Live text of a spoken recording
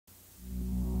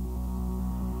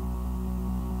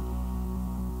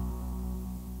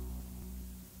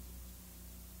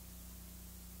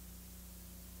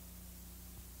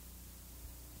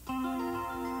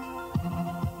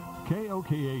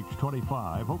KOKH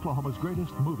 25, Oklahoma's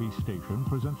greatest movie station,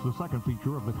 presents the second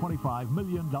feature of the $25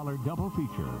 million double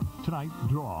feature. Tonight,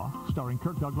 Draw, starring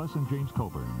Kirk Douglas and James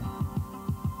Coburn.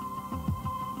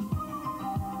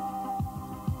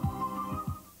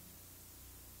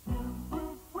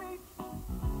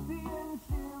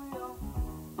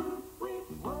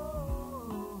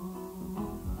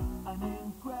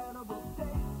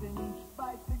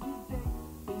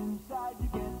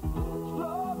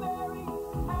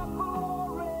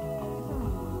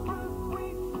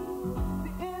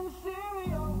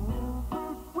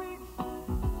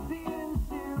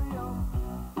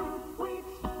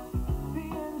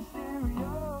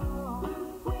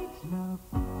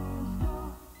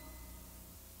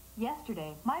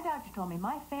 Yesterday, my doctor told me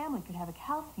my family could have a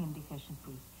calcium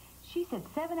deficiency. She said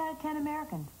 7 out of 10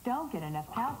 Americans don't get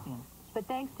enough calcium. But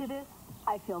thanks to this,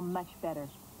 I feel much better.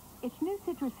 It's new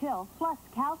Citrus Hill plus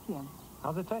calcium.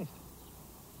 How's it taste?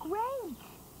 Great!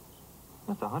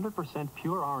 It's 100%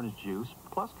 pure orange juice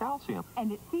plus calcium.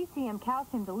 And its CCM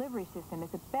calcium delivery system is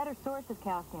a better source of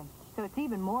calcium, so it's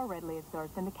even more readily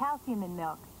absorbed than the calcium in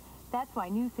milk. That's why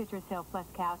new Citrus Hill Plus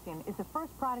Calcium is the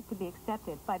first product to be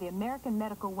accepted by the American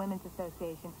Medical Women's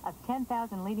Association of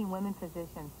 10,000 leading women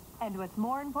physicians. And what's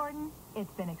more important,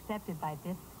 it's been accepted by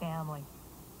this family.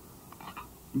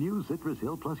 New Citrus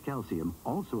Hill Plus Calcium,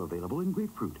 also available in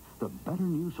grapefruit, the better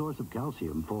new source of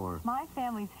calcium for my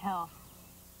family's health.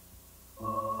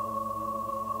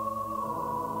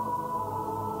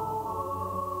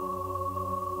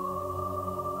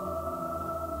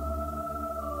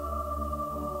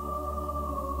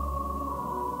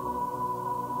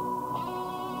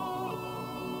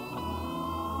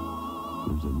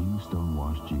 There's a new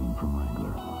stone-washed jean from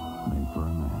Wrangler, made for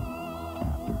a man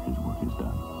after his work is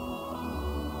done.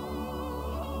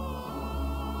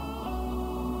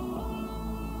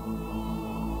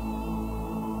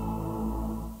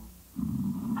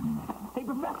 Hey,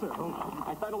 Professor,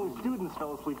 I thought only students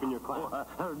fell asleep in your class.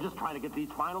 Just trying to get these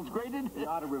finals graded? You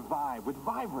ought to revive with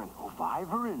Vibrant. Oh,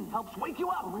 Vibrant helps wake you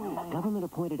up.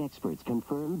 Government-appointed experts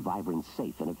confirm Vibrant's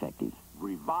safe and effective.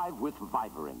 Revive with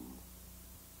Vibrant.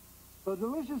 The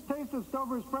delicious taste of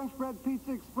Stover's French bread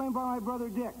pizza explained by my brother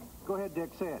Dick. Go ahead,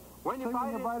 Dick, say it. When you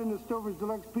bite into Stover's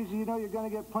Deluxe Pizza, you know you're going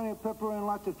to get plenty of pepper and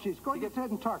lots of cheese. Go ahead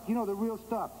and talk. You know the real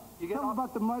stuff. Tell them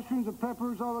about the mushrooms, the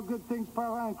peppers, all the good things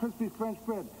piled on crispy French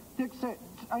bread. Dick, say it.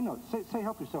 I know. Say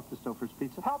help yourself to Stover's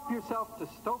Pizza. Help yourself to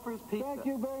Stover's Pizza. Thank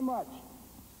you very much.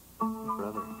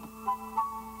 Brother.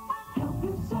 Help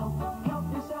yourself,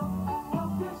 help yourself,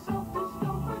 help yourself to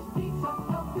Stover's Pizza.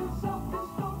 Help yourself to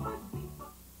Stover's Pizza.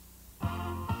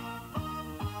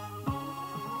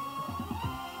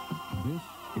 This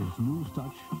is News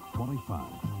Touch 25.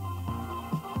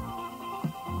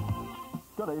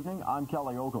 Good evening, I'm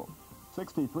Kelly Ogle.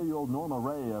 63-year-old Norma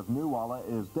Ray of Newalla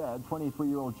is dead.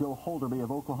 23-year-old Joe Holderby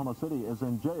of Oklahoma City is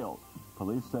in jail.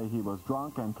 Police say he was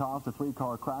drunk and caused a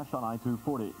 3-car crash on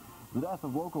I-240. The death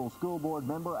of local school board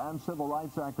member and civil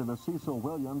rights activist Cecil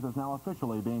Williams is now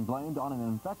officially being blamed on an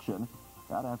infection.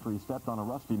 That after he stepped on a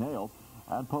rusty nail.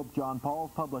 And Pope John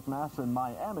Paul's public mass in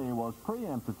Miami was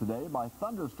preempted today by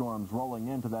thunderstorms rolling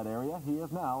into that area. He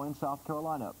is now in South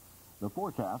Carolina. The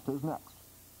forecast is next.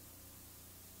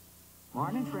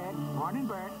 Morning, Fred. Morning,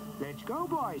 Bert. Let's go,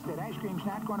 boys. That ice cream's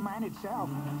not going to mine itself.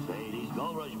 Say, these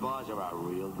Gold Rush bars are a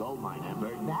real gold mine, eh,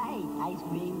 Bert? Right. Ice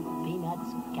cream,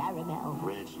 peanuts, caramel.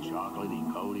 Rich,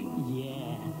 chocolatey coating.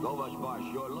 Yeah. Gold Rush bars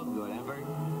sure look good, eh, Bert?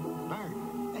 Bert,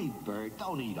 hey, Bert,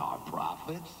 don't eat our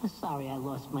profits. Sorry, I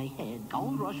lost my head.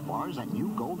 Gold Rush bars and new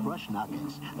Gold Rush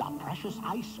nuggets. The precious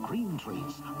ice cream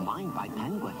treats, mined by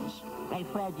penguins. Hey,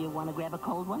 Fred, you want to grab a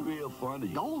cold one? Real funny.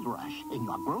 Gold Rush in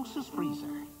your grossest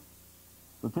freezer.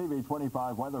 The TV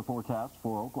 25 weather forecast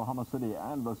for Oklahoma City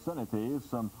and vicinity.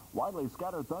 Some widely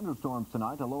scattered thunderstorms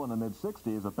tonight, a low in the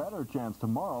mid-60s. A better chance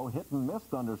tomorrow. Hit-and-miss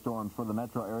thunderstorms for the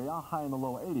metro area, high in the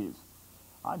low 80s.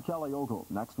 I'm Kelly Ogle.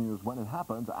 Next news when it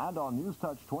happens and on News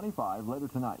Touch 25 later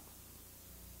tonight.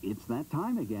 It's that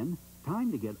time again.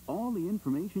 Time to get all the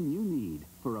information you need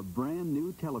for a brand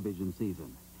new television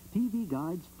season. TV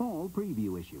Guide's Fall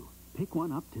Preview issue. Pick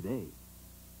one up today.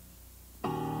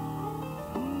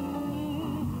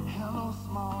 Hello,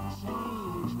 small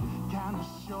change, kind of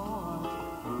short.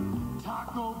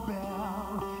 Taco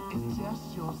Bell is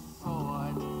just your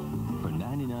sort. For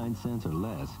 99 cents or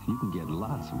less, you can get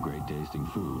lots of great tasting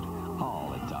food,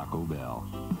 all at Taco Bell.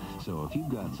 So if you've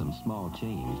got some small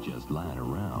change just lying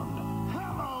around,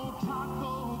 Hello,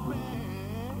 Taco Bell.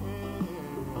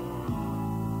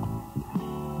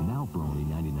 now for only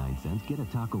 99 cents, get a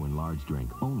taco and large drink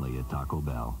only at Taco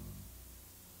Bell.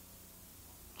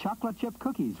 Chocolate chip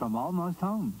cookies from Almost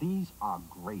Home. These are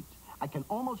great. I can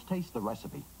almost taste the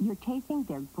recipe. You're tasting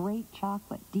their great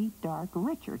chocolate. Deep, dark,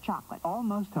 richer chocolate.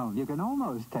 Almost home. You can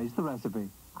almost taste the recipe.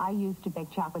 I used to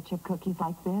bake chocolate chip cookies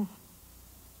like this.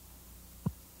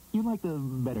 You like the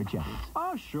better cheddars?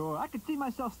 Oh, sure. I could see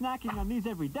myself snacking on these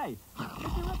every day. Is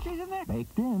there real cheese in there?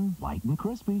 Baked in, light and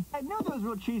crispy. I knew there was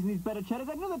real cheese in these better cheddars.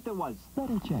 I knew that there was.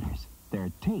 Better cheddars. Their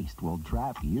taste will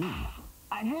trap you.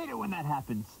 I hate it when that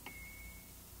happens.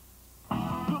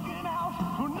 Looking out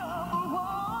for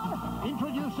 #1.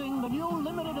 Introducing the new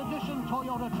limited edition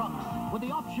Toyota trucks with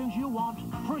the options you want.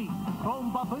 Free.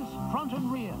 Chrome bumpers, front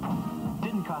and rear.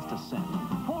 Didn't cost a cent.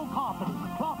 Full carpeting,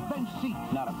 cloth bench seat.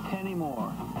 Not a penny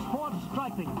more. Sport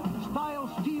striping, style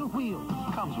steel wheels.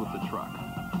 Comes with the truck.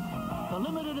 The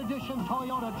limited edition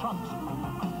Toyota trucks.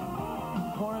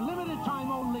 For a limited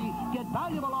time only, get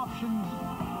valuable options.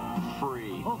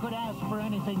 Free. Who could ask for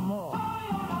anything more?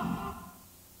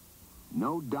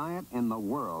 No diet in the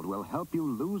world will help you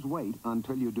lose weight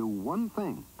until you do one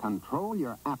thing: control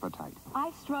your appetite.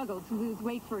 I struggled to lose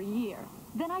weight for a year.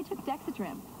 Then I took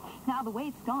Dexatrim. Now the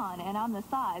weight's gone, and I'm the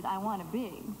size I want to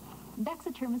be.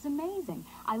 Dexatrim is amazing.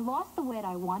 I lost the weight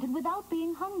I wanted without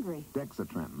being hungry.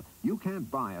 Dexatrim. You can't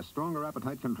buy a stronger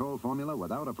appetite control formula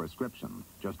without a prescription.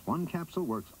 Just one capsule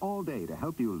works all day to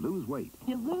help you lose weight.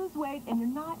 You lose weight, and you're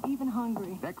not even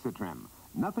hungry. Dexatrim.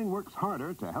 Nothing works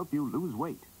harder to help you lose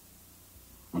weight.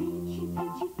 Peachy,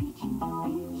 peachy, peachy,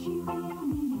 peachy,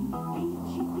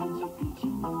 peachy, peachy,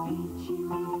 peachy,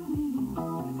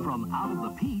 From out of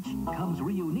the peach comes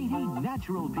Riuniti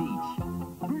Natural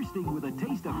Peach. Bursting with a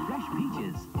taste of fresh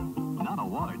peaches. Not a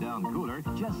watered-down cooler,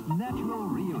 just natural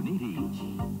Riuniti.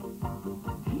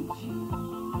 peachy,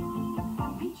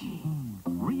 peachy,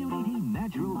 Riuniti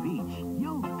Natural Peach.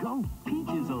 You'll go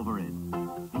peaches over it.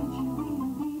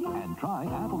 And try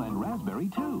apple and raspberry,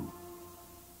 too.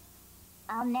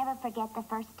 I'll never forget the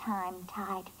first time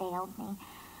Tide failed me.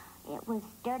 It was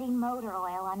dirty motor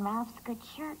oil on Ralph's good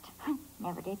shirt.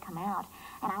 Never did come out.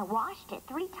 And I washed it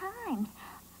 3 times.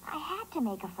 I had to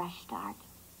make a fresh start.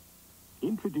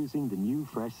 Introducing the new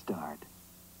Fresh Start.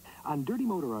 On dirty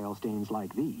motor oil stains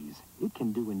like these, it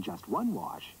can do in just 1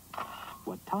 wash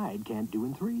what Tide can't do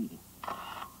in 3.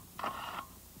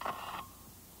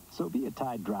 So be a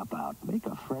Tide dropout. Make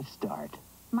a fresh start.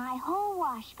 My whole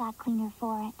wash got cleaner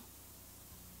for it.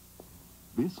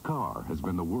 This car has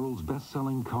been the world's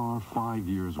best-selling car 5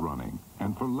 years running.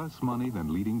 And for less money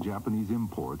than leading Japanese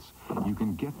imports, you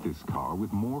can get this car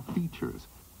with more features,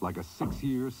 like a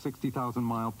 6-year,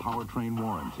 60,000-mile powertrain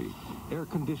warranty, air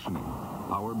conditioning,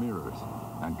 power mirrors,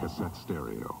 and cassette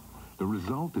stereo. The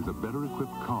result is a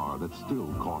better-equipped car that still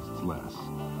costs less.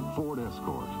 Ford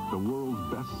Escort, the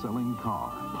world's best-selling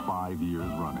car, 5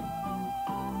 years running.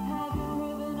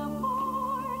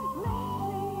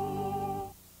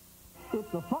 It's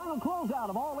the final closeout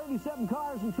of all 87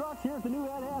 cars and trucks here at the new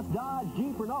NS Dodge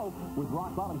Jeep Renault with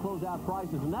rock-bottom closeout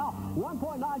prices. And now,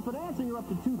 1.9 financing or up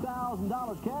to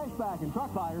 $2,000 cash back in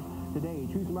truck buyers. Today,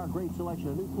 choose from our great selection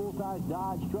of new full-size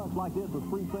Dodge trucks like this with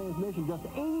free transmission, just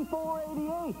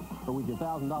 $84.88. Or with your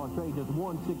 $1,000 trade, just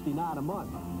 $169 a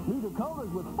month. New Dakotas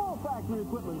with full factory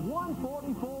equipment,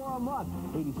 $144 a month.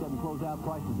 87 closeout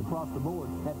prices across the board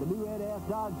at the new NS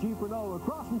Dodge Jeep Renault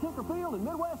across from Tinker Field in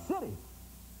Midwest City.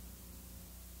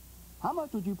 How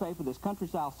much would you pay for this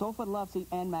country-style sofa, love seat,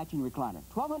 and matching recliner?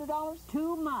 $1,200?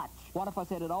 Too much. What if I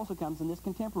said it also comes in this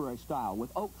contemporary style with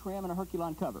oak trim and a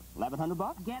Herculon cover?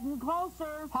 $1,100? Getting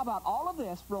closer. How about all of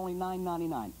this for only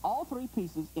 $9.99? All 3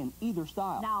 pieces in either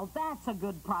style. Now, that's a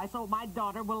good price. Oh, my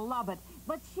daughter will love it.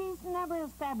 But she's never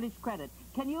established credit.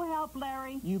 Can you help,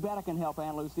 Larry? You bet I can help,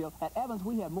 Aunt Lucille. At Evans,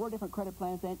 we have more different credit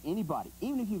plans than anybody.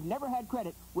 Even if you've never had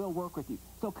credit, we'll work with you.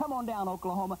 So come on down,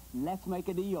 Oklahoma. Let's make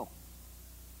a deal.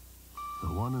 The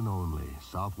one and only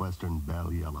Southwestern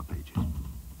Bell Yellow Pages.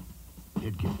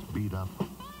 It gets beat up,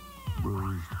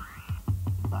 bruised,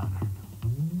 battered,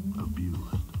 abused.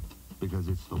 Because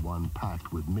it's the one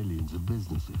packed with millions of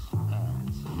businesses,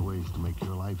 ads, and ways to make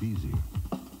your life easier.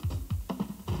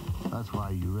 That's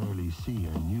why you rarely see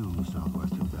a new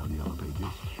Southwestern Bell Yellow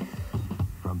Pages.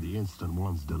 From the instant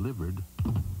one's delivered,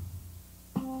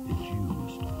 it's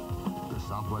used. The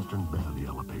Southwestern Bell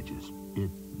Yellow Pages. It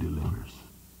delivers.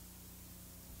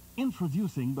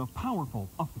 Introducing the powerful,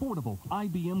 affordable,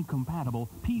 IBM-compatible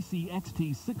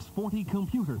PCXT 640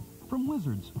 computer from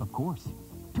Wizards, of course.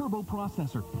 Turbo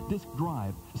processor, disk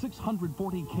drive,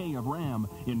 640K of RAM,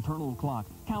 internal clock,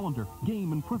 calendar,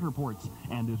 game, and printer ports,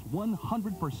 and is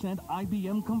 100%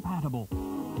 IBM-compatible.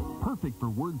 Perfect for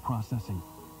word processing,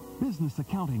 business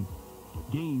accounting,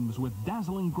 games with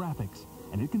dazzling graphics,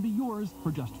 and it can be yours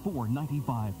for just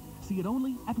 $4.95. See it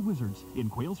only at Wizards in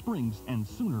Quail Springs and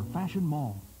Sooner Fashion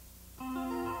Mall.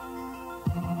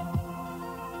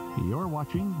 You're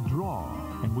watching Draw,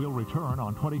 and we'll return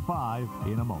on 25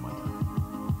 in a moment.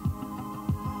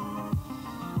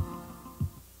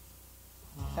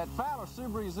 At Fowler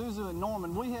Subaru Isuzu in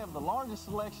Norman, we have the largest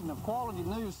selection of quality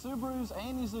new Subarus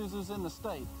and Isuzus in the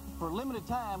state. For a limited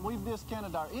time, we've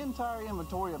discounted our entire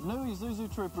inventory of new Isuzu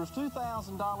Troopers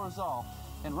 $2,000 off.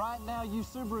 And right now, you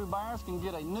Subaru buyers can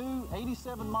get a new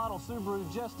 87 model Subaru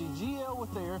Justy GL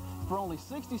with air for only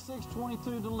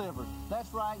 $66.22 delivered.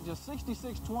 That's right, just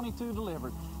 $66.22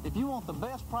 delivered. If you want the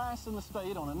best price in the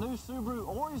state on a new Subaru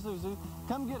or Isuzu,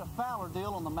 come get a Fowler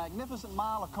deal on the magnificent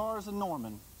mile of cars in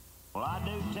Norman. Well, I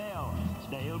do tell,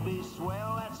 today'll be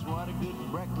swell, that's what a good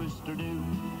breakfaster do.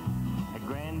 At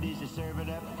Grandy's, they serve it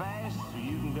up fast, so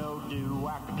you can go do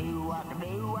wackadoo,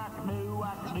 wackadoo, wackadoo,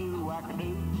 wackadoo,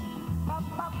 wackadoo.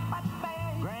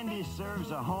 Grandy's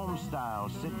serves a home-style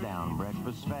sit-down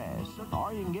breakfast fast,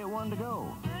 or you can get one to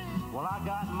go. Well, I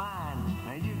got mine,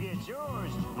 now you get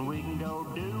yours, and we can go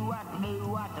do wackadoo,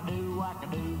 wackadoo,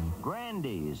 wackadoo.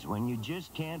 Grandy's, when you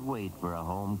just can't wait for a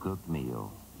home-cooked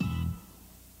meal.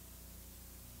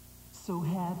 So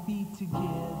happy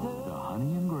together. The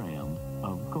Honey and Graham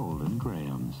of Golden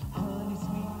Grahams. Honey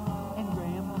sweet and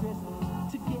Graham crisp.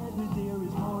 Together there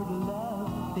is more to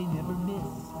love. They never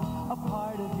miss a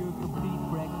part of your complete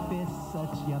breakfast.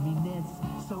 Such yumminess.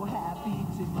 So happy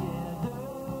together.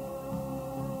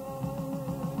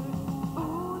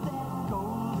 Ooh, that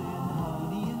golden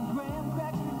honey and graham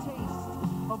cracker taste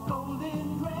of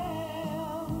Golden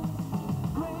Grahams.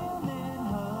 Graham and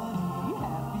honey,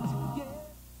 happy together.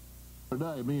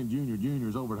 Today, me and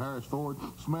Junior's over at Harris Ford,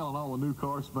 smelling all the new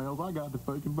car smells. I got to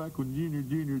thinking back when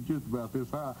Junior just about this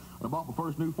high. I bought my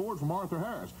first new Ford from Arthur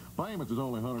Harris. Payments is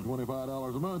only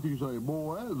 $125 a month. You say,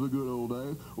 boy, that is the good old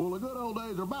days. Well, the good old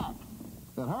days are back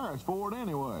at Harris Ford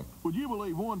anyway. Would you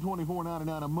believe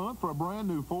 $124.99 a month for a brand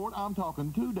new Ford? I'm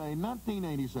talking two-day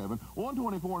 1987,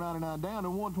 $124.99 down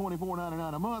and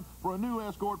 $124.99 a month for a new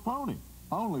Escort Pony.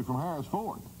 Only from Harris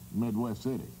Ford, Midwest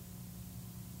City.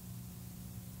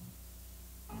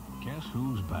 Guess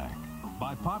who's back?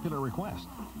 By popular request.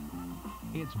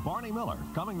 It's Barney Miller,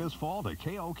 coming this fall to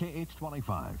KOKH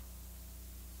 25.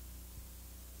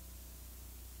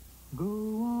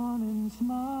 Go on and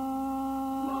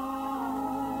smile.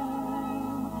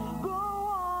 Go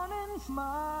on and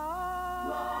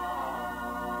smile.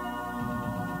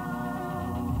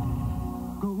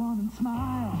 Go on and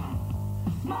smile.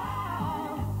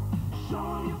 Smile. Show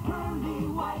 'em your pearly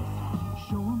whites.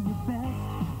 Show 'em your best.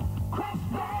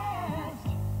 Crest best.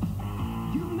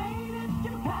 You made it.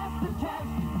 You passed the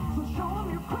test. So show 'em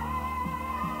your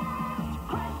crest.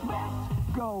 Crest best.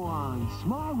 Go on,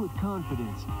 smile with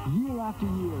confidence. Year after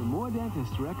year, more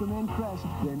dentists recommend Crest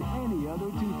than any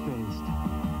other toothpaste.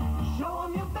 Show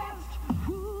 'em your best.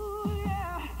 Ooh,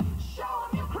 yeah. Show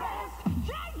 'em your crest.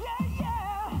 Yeah, yeah,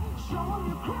 yeah. Show 'em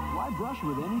your crest. Why brush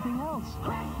with anything else?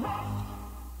 Crest best.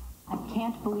 I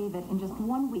can't believe it. In just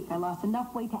 1 week, I lost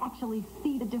enough weight to actually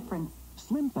see the difference.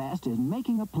 SlimFast is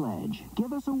making a pledge.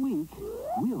 Give us a week,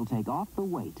 we'll take off the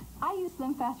weight. I used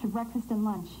SlimFast for breakfast and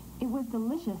lunch. It was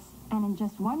delicious. And in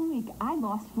just 1 week, I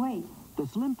lost weight. The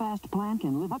SlimFast plan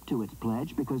can live up to its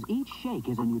pledge because each shake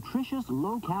is a nutritious,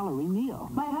 low-calorie meal.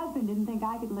 My husband didn't think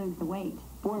I could lose the weight.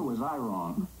 Boy, was I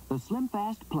wrong. The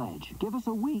SlimFast pledge. Give us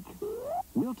a week,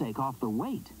 we'll take off the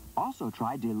weight. Also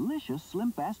try delicious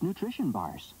SlimFast nutrition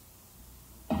bars.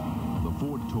 The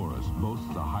Ford Taurus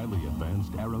boasts a highly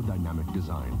advanced aerodynamic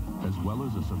design, as well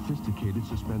as a sophisticated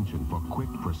suspension for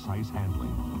quick, precise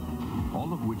handling.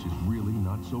 All of which is really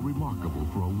not so remarkable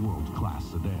for a world-class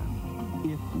sedan,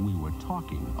 if we were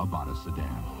talking about a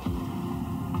sedan.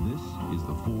 This is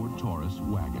the Ford Taurus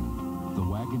wagon, the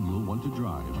wagon you'll want to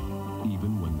drive,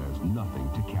 even when there's nothing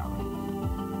to carry.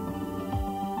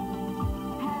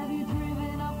 Have you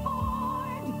driven a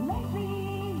Ford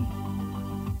lately?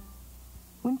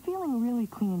 When feeling really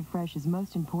clean and fresh is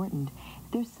most important,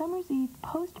 there's Summer's Eve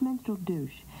post-menstrual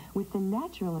douche with the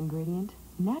natural ingredient,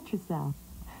 Natracel.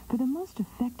 For the most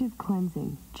effective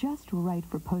cleansing, just right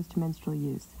for post-menstrual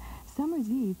use. Summer's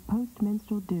Eve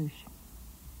post-menstrual douche.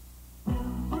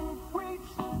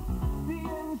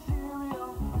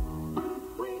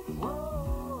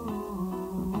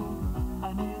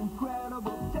 An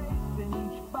incredible taste in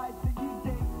each bite that you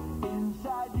take.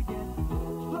 Inside you get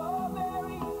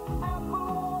strawberry,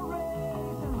 apple, or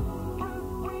raisin. Fruit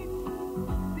Wheats,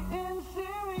 the in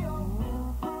cereal.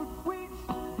 Fruit Wheats,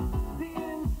 the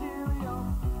in cereal.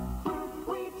 Fruit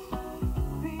Wheats,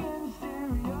 the in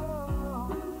cereal.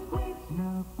 Fruit Wheats,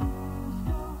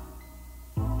 Nabisco,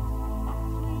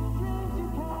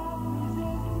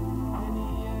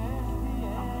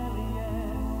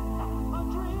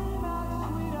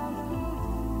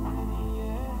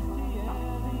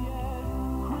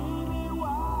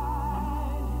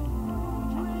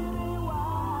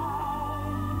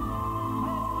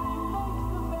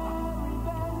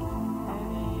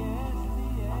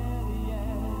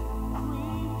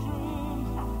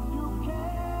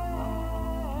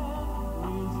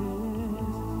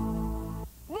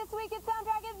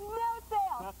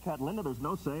 Linda, there's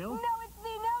no sale? No, it's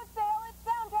the no sale. It's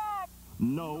Soundtrack.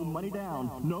 No money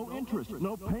down, no interest,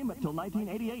 no payment till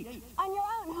 1988. On your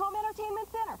own home entertainment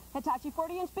center. Hitachi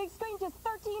 40-inch big screen, just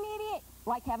 $13.88.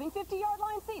 Like having 50-yard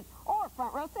line seats or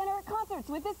front row center at concerts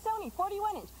with this Sony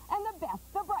 41-inch. And the best,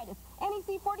 the brightest,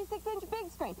 NEC 46-inch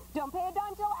big screen. Don't pay a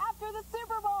dime till after the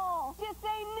Super Bowl. Just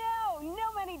say no.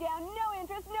 No money down, no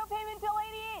interest, no payment till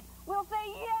 88. We'll say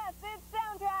yes, it's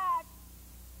Soundtrack.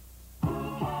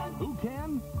 Who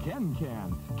can? Ken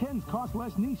can. Ken's Cost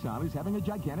Less Nissan is having a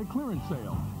gigantic clearance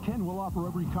sale. Ken will offer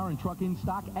every car and truck in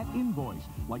stock at invoice.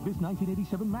 Like this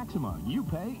 1987 Maxima, you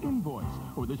pay invoice.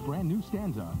 Or this brand new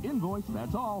Stanza, invoice,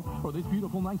 that's all. Or this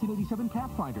beautiful 1987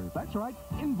 Pathfinder, that's right,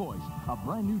 invoice. A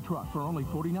brand new truck for only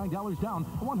 $49 down,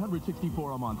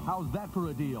 $164 a month. How's that for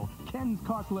a deal? Ken's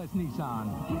Cost Less Nissan.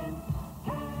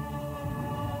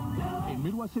 In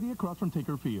Midwest City across from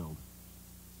Tinker Field.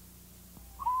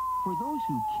 For those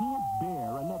who can't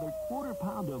bear another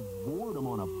quarter-pound of boredom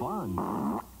on a bun,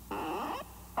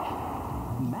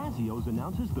 Mazzio's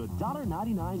announces the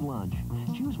 $1.99 lunch.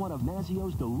 Choose one of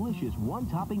Mazzio's delicious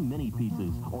one-topping mini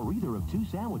pizzas, or either of 2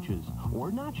 sandwiches, or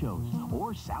nachos,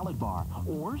 or salad bar,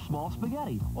 or small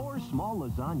spaghetti, or small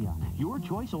lasagna. Your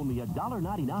choice only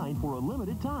 $1.99 for a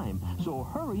limited time. So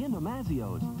hurry into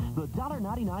Mazzio's. The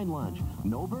 $1.99 lunch.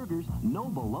 No burgers, no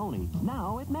bologna.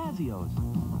 Now at Mazzio's.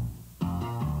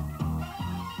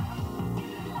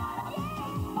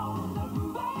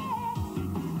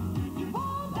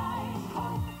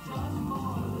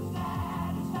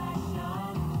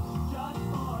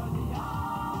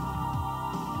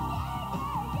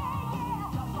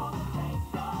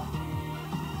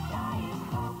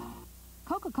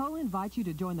 Coca-Cola invites you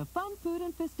to join the fun, food,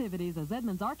 and festivities as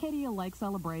Edmonds Arcadia Lake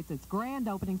celebrates its grand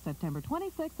opening September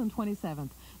 26th and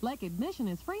 27th. Lake admission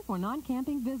is free for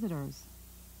non-camping visitors.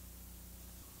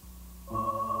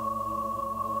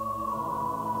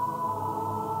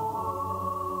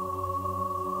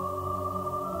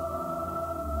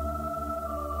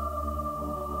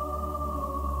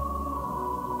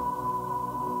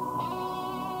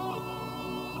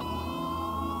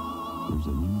 There's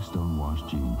a new stone-washed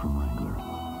jean from Wrangler,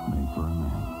 made for a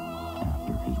man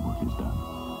after his work is done.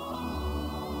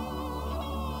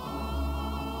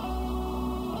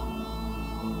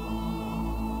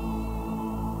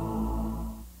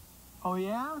 Oh,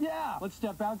 yeah? Yeah. Let's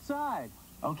step outside.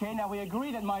 Okay, now we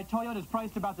agree that my Toyota's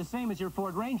priced about the same as your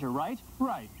Ford Ranger, right?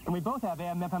 Right. And we both have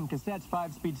AM/FM cassettes,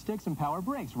 5-speed sticks, and power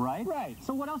brakes, right? Right.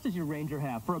 So what else does your Ranger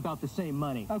have for about the same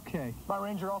money? Okay. My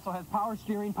Ranger also has power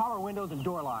steering, power windows, and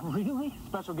door locks. Really?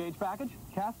 Special gauge package?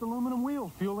 Cast aluminum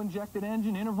wheels, fuel-injected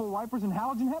engine, interval wipers, and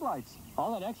halogen headlights.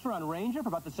 All that extra on Ranger for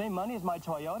about the same money as my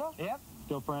Toyota? Yep.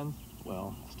 Still friends?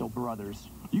 Well, still brothers.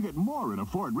 You get more in a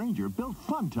Ford Ranger built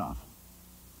fun tough.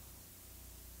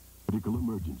 Medical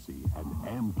emergency, and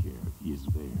AmCare is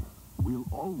there. We'll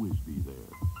always be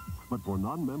there. But for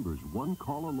non-members, one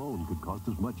call alone could cost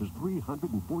as much as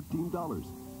 $314.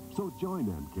 So join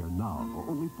AmCare now for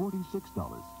only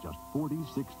 $46. Just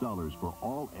 $46 for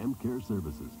all AmCare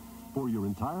services. For your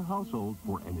entire household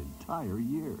for an entire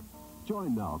year.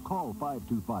 Join now. Call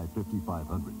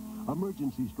 525-5500.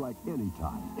 Emergency strike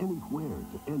anytime, anywhere,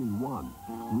 to anyone.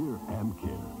 We're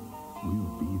AmCare.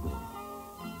 We'll be there.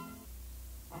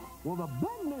 Well, the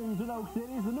big news in Oak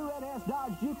City is the new Ed S.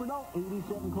 Dodge Jeep Renault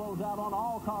 87 closeout on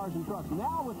all cars and trucks.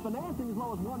 Now with financing as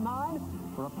low as $1.9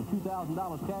 for up to $2,000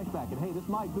 cash back. And hey, this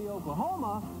might be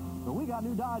Oklahoma, but we got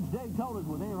new Dodge Daytonas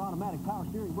with air automatic power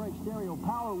steering, brake, stereo,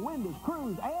 power, windows,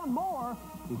 cruise, and more.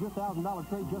 With your $1,000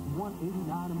 trade, just $189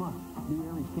 a month. New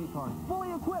Aries K-Cars fully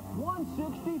equipped,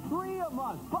 $163 a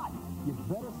month. But you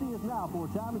better see us now for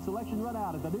time and selection run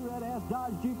out at the new Ed S.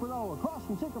 Dodge Jeep Renault across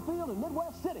from Tinker Field in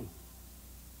Midwest City.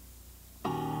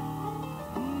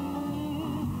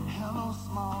 Hello,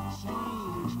 small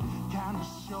change, kinda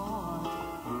short.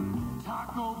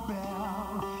 Taco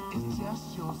Bell is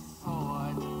just your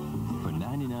sort. For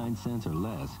 99 cents or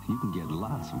less, you can get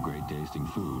lots of great tasting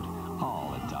food,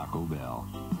 all at Taco Bell.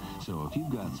 So if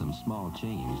you've got some small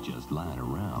change just lying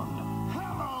around,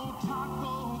 Hello,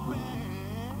 Taco Bell.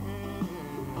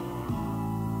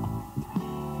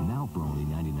 now for only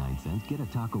 99 cents, get a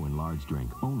taco and large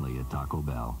drink only at Taco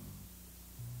Bell.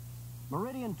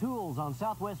 Meridian Tools on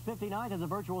Southwest 59th has a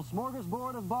virtual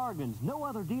smorgasbord of bargains. No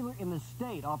other dealer in the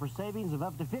state offers savings of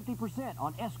up to 50%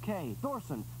 on SK,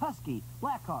 Thorson, Husky,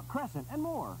 Blackhawk, Crescent, and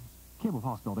more. Campbell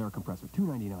Hosfeld air compressor,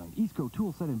 $2.99. East Coast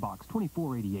tool set in box,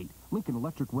 $24.88. Lincoln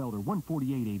electric welder,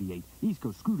 $148.88. East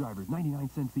Coast screwdrivers, 99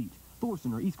 cents each.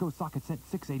 Thorson or East Coast socket set,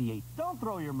 $6.88. Don't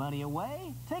throw your money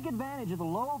away. Take advantage of the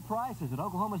low prices at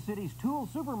Oklahoma City's tool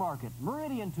supermarket,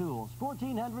 Meridian Tools,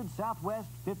 1400 Southwest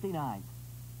 59th.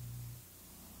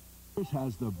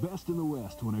 has the best in the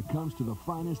West when it comes to the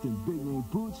finest in big-name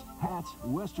boots, hats,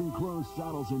 Western clothes,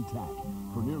 saddles, and tack.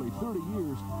 For nearly 30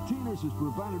 years, Teeners has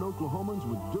provided Oklahomans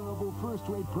with durable,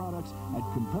 first-rate products at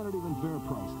competitive and fair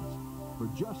prices. For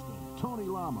Justin, Tony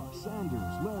Lama,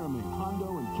 Sanders, Laramie,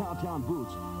 Hondo, and Cowtown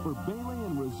boots. For Bailey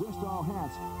and Resist All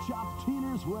hats, shop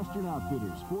Teeners Western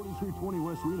Outfitters, 4320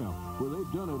 West Reno, where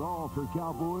they've done it all for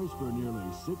cowboys for nearly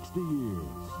 60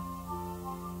 years.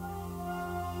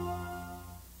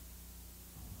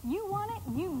 You want it,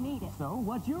 you need it. So,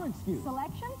 what's your excuse?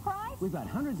 Selection, price? We've got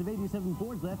hundreds of 87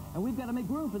 Fords left, and we've got to make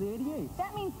room for the 88.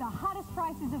 That means the hottest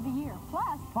prices of the year,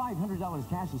 plus $500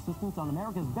 cash assistance on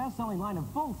America's best-selling line of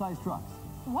full-size trucks.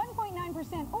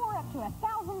 1.9% or up to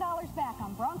 $1,000 back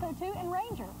on Bronco 2 and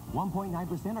Ranger.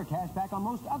 1.9% or cash back on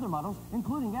most other models,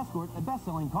 including Escort, the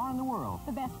best-selling car in the world.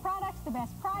 The best products, the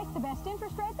best price, the best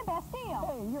interest rate, the best deal.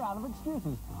 Hey, you're out of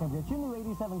excuses. Come get your new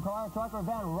 87 car, truck, or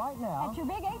van right now. At your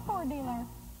big 8 Ford dealer.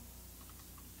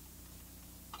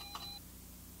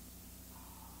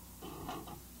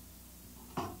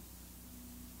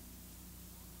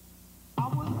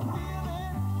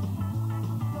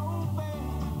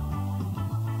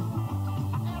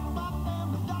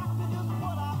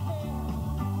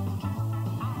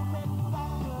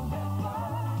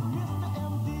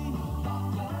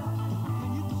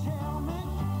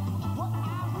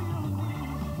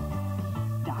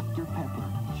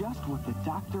 Just what the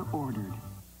doctor ordered.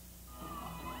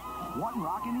 One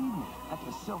rockin' evening at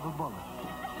the Silver Bullet.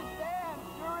 Dan,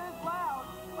 sure is loud.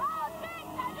 Oh,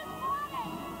 thanks, I just want it.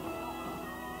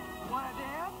 Want to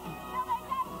dance? No, they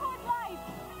got Good Life.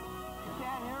 You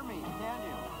can't hear me, can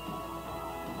you?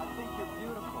 I think you're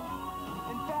beautiful.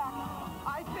 In fact,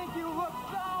 I think you look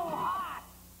so hot.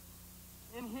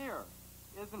 In here,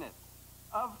 isn't it?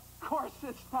 Of course,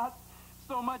 it's not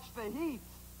so much the heat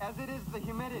as it is the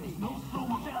humidity.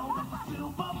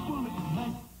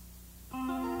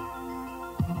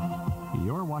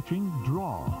 You're watching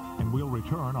Draw, and we'll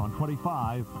return on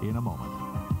 25 in a moment.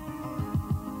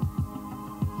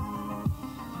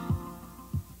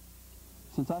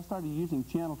 Since I started using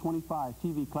Channel 25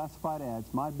 TV classified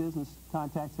ads, my business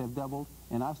contacts have doubled,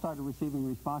 and I've started receiving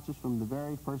responses from the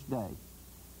very first day.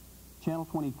 Channel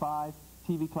 25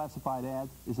 TV classified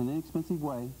ads is an inexpensive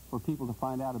way for people to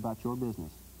find out about your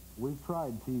business. We've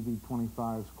tried TV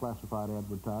 25's classified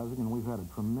advertising, and we've had a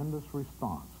tremendous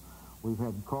response. We've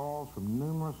had calls from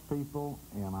numerous people,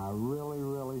 and I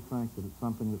really think that it's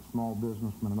something that small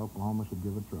businessmen in Oklahoma should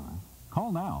give a try.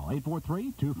 Call now,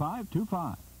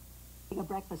 843-2525. A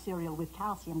breakfast cereal with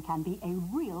calcium can be a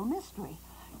real mystery.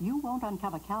 You won't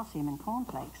uncover calcium in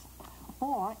cornflakes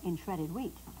or in shredded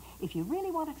wheat. If you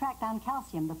really want to track down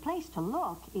calcium, the place to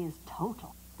look is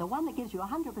Total. The one that gives you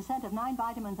 100% of 9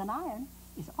 vitamins and iron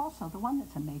is also the one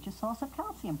that's a major source of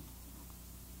calcium.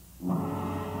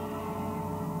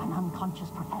 An unconscious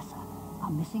professor, a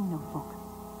missing notebook.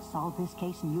 Solve this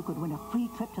case and you could win a free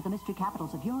trip to the mystery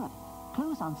capitals of Europe.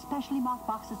 Clues on specially marked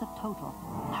boxes of Total.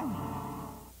 Hurry!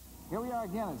 Here we are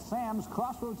again at Sam's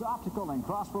Crossroads Optical and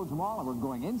Crossroads Mall, and we're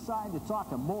going inside to talk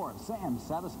to more of Sam's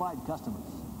satisfied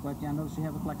customers. But I noticed you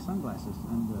have look like sunglasses.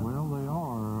 And Well, they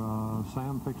are.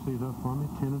 Sam fixed these up for me,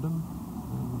 tinted them.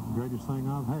 Greatest thing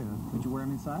I've had. Did you wear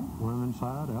them inside? Wear them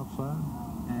inside, outside.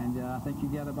 And I think you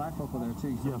get a bifocal there,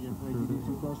 too. So Yes, you sir. do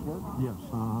some close work? Yes,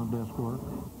 desk work.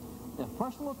 If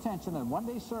personal attention and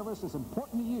one-day service is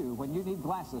important to you when you need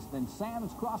glasses, then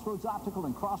Sam's Crossroads Optical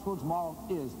and Crossroads Mall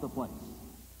is the place.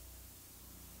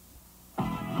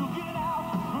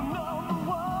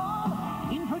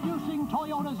 Introducing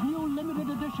Toyota's new limited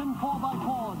edition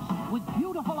 4x4s with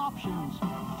beautiful options.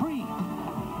 Free,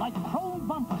 like chrome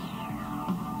bumpers,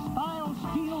 style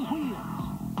steel wheels,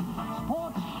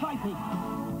 sports striping,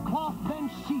 cloth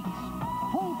bench seats,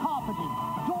 full carpeting,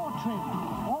 door trim,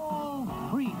 all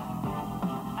free.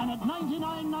 And at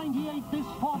 $99.98, this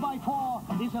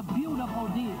 4x4 is a beautiful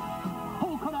deal.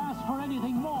 Who could ask for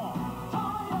anything more?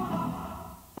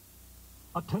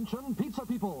 Attention, pizza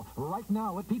people! Right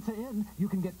now at Pizza Inn, you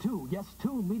can get two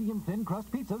medium thin crust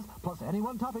pizzas, plus any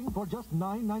one topping for just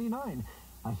 $9.99.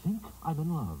 I think I'm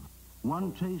in love.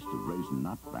 One taste of Raisin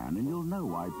Nut Bran, and you'll know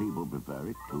why people prefer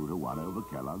it 2-to-1 over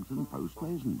Kellogg's and Post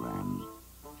Raisin Brands.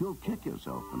 You'll kick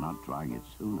yourself for not trying it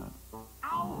sooner.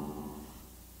 Ow!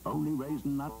 Only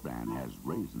Raisin Nut Bran has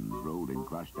raisins rolled in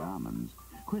crushed almonds,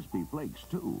 crispy flakes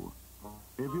too.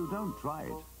 If you don't try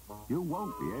it, you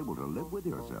won't be able to live with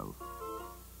yourself.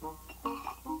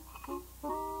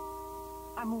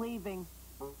 I'm leaving.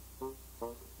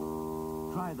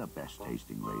 Try the best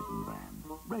tasting Raisin Bran,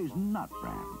 Raisin Nut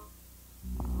Bran.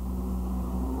 For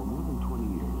more than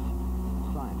 20 years,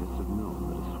 scientists have known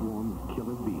that a swarm of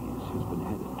killer bees has been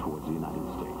headed towards the United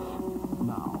States.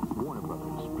 Now, Warner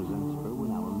Brothers presents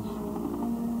Irwin Allen's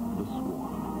The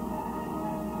Swarm.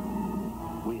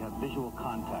 We have visual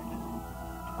contact.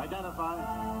 Identify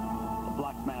a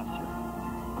black mass here.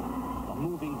 A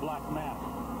moving black mass.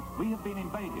 We have been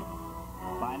invaded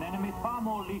by an enemy far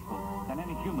more lethal than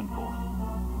any human force.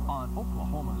 On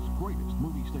Oklahoma's greatest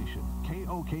movie station,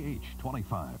 KOKH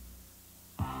 25.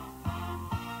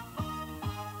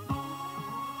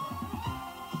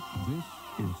 This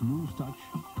is News Touch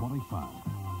 25.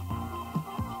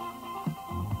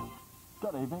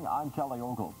 Good evening, I'm Kelly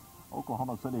Ogle.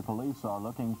 Oklahoma City police are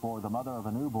looking for the mother of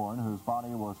a newborn whose body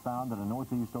was found in a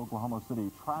northeast Oklahoma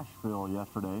City trash fill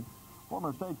yesterday.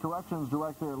 Former State Corrections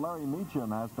Director Larry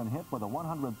Meacham has been hit with a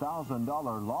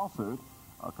 $100,000 lawsuit.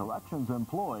 A corrections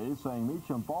employee saying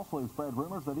Meacham falsely spread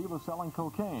rumors that he was selling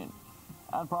cocaine.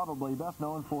 And probably best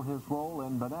known for his role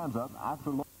in Bonanza,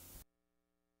 actor